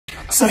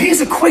So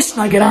here's a question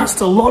I get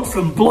asked a lot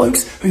from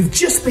blokes who've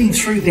just been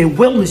through their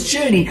wellness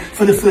journey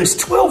for the first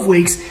 12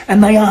 weeks,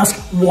 and they ask,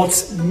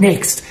 what's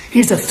next?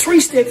 Here's a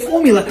 3-step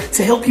formula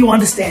to help you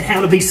understand how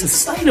to be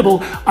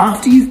sustainable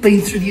after you've been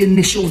through the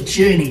initial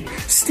journey.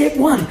 Step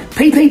 1,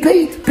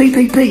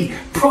 PPPPPP.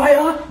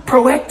 Prior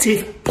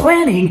proactive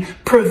planning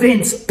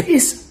prevents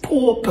piss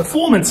poor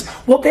performance.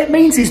 What that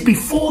means is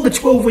before the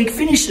 12-week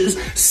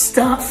finishes,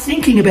 start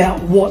thinking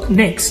about what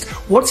next.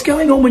 What's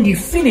going on when you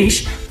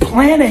finish?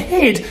 Plan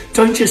ahead.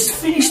 Don't just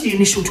finish the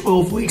initial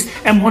 12 weeks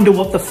and wonder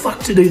what the fuck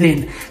to do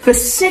then. The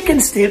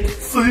second step,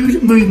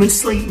 food, movement,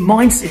 sleep,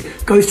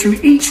 mindset. Go through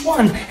each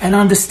one and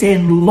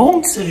understand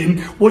long-term,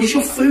 what is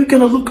your food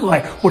going to look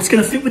like? What's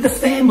going to fit with the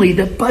family,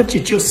 the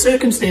budget, your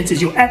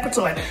circumstances, your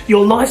appetite,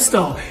 your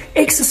lifestyle,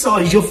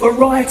 exercise, your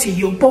variety,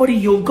 your body,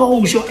 your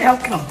goals, your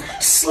outcome.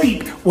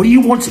 Sleep, what do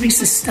you want to be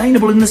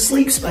sustainable in the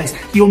sleep space?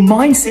 Your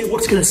mindset,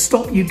 what's going to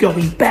stop you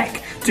going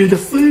back? Do the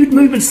food,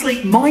 movement,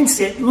 sleep,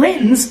 mindset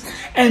lens.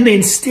 And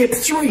then step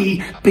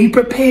 3, be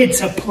prepared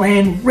to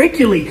plan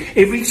regularly.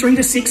 Every 3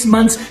 to 6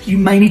 months, you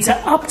may need to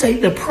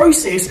update the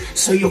process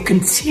so you're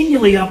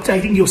continually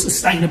updating your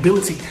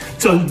sustainability.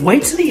 Don't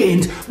wait to the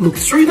end, look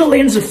through the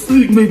lens of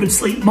food, movement,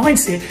 sleep,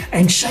 mindset,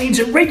 and change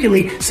it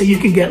regularly so you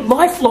can get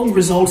lifelong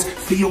results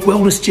for your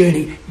wellness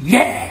journey.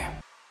 Yeah!